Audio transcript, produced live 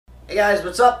Hey guys,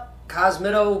 what's up?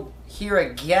 Cosmitto here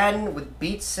again with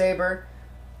Beat Saber.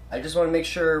 I just want to make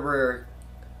sure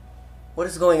what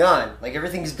is going on? Like,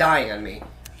 everything's dying on me.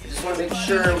 I just want to make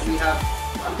sure we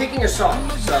have... I'm picking a song,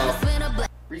 so...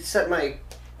 Reset my...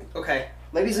 Okay.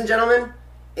 Ladies and gentlemen,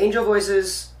 angel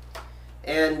voices,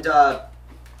 and, let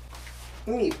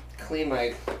me clean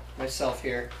myself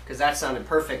here, because that sounded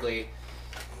perfectly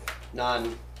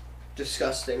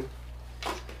non-disgusting.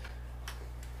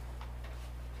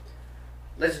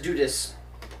 Let's do this.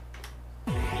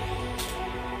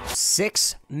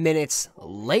 6 minutes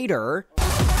later...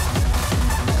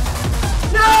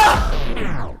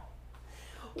 No!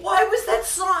 Why was that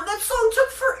song? That song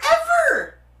took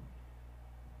forever!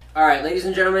 Alright, ladies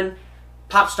and gentlemen,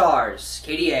 pop stars,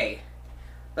 KDA.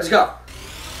 Let's go.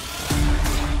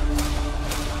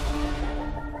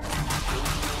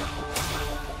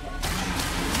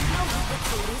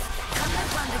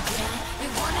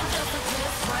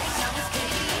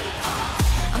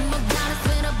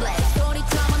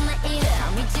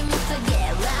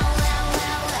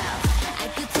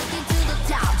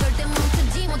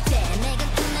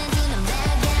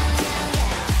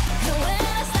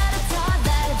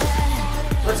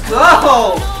 Let's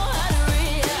go!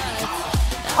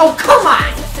 Oh, come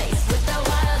on!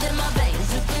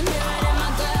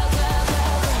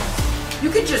 You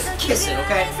could just kiss it,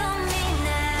 okay?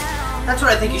 That's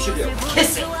what I think you should do.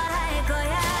 Kiss it!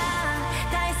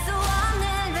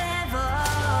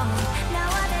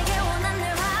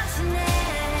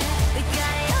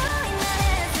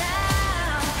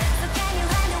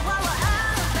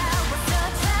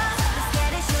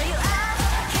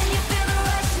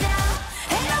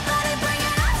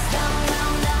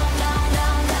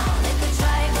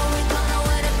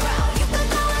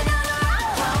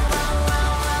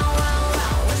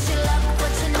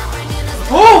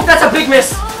 Oh, that's a big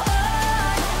miss!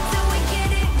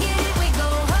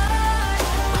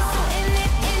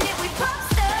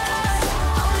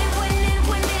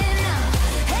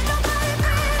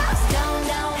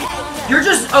 You're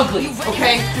just ugly,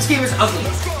 okay? This game is ugly.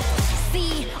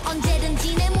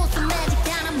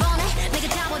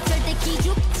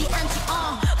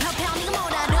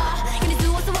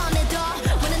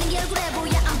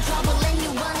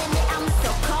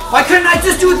 Why couldn't I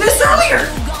just do this earlier?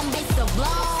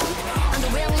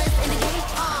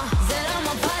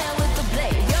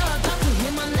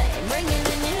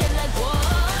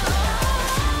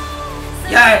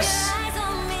 Yes!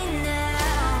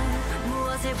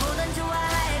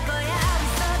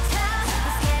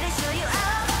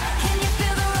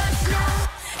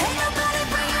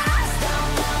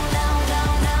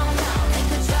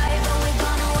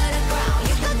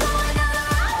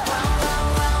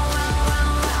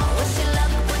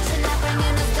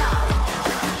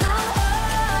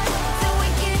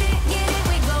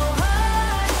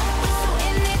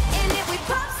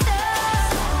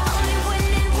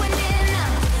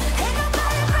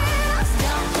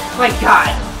 My God,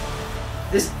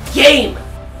 this game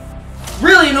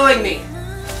really annoying me.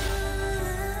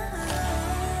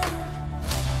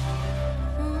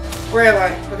 Where am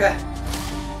I? Okay.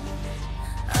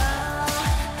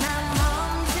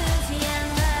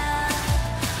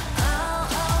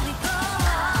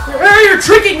 Hey, you're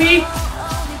tricking me.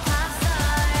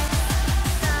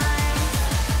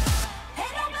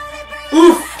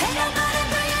 Oof.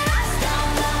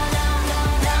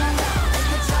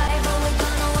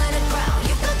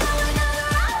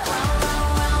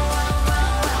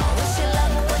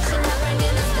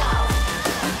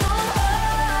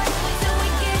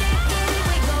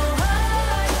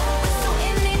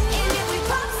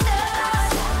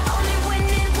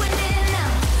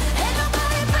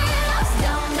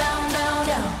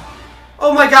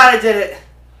 Oh my God, I did it!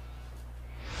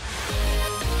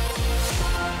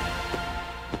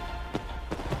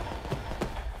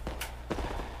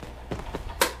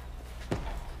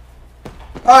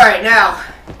 Alright, now,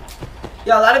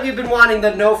 yeah, a lot of you have been wanting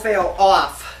the no fail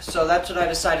off, so that's what I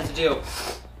decided to do.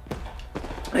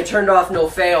 I turned off no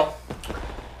fail,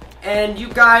 and you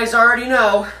guys already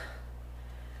know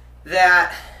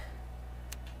that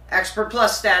Expert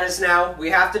Plus status now.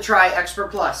 We have to try Expert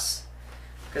Plus.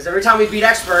 Because every time we beat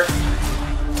Expert,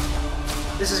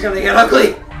 this is going to get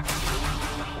ugly.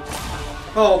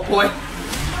 Oh boy.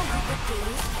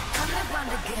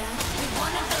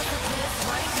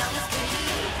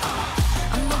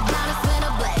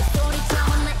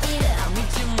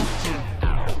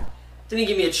 Didn't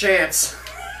give me a chance.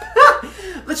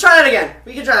 Let's try that again.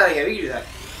 We can try that again. We can do that.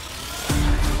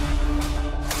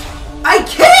 I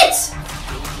can't!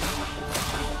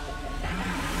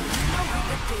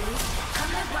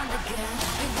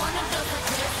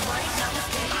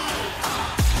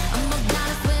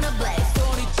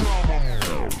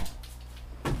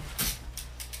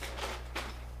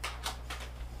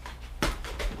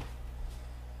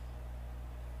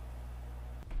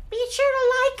 Be sure to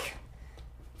like,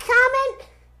 comment,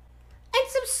 and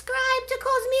subscribe to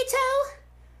Cosmitto.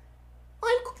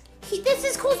 This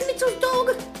is Cosmitto's dog,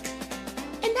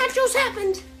 and that just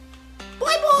happened.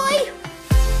 Bye bye.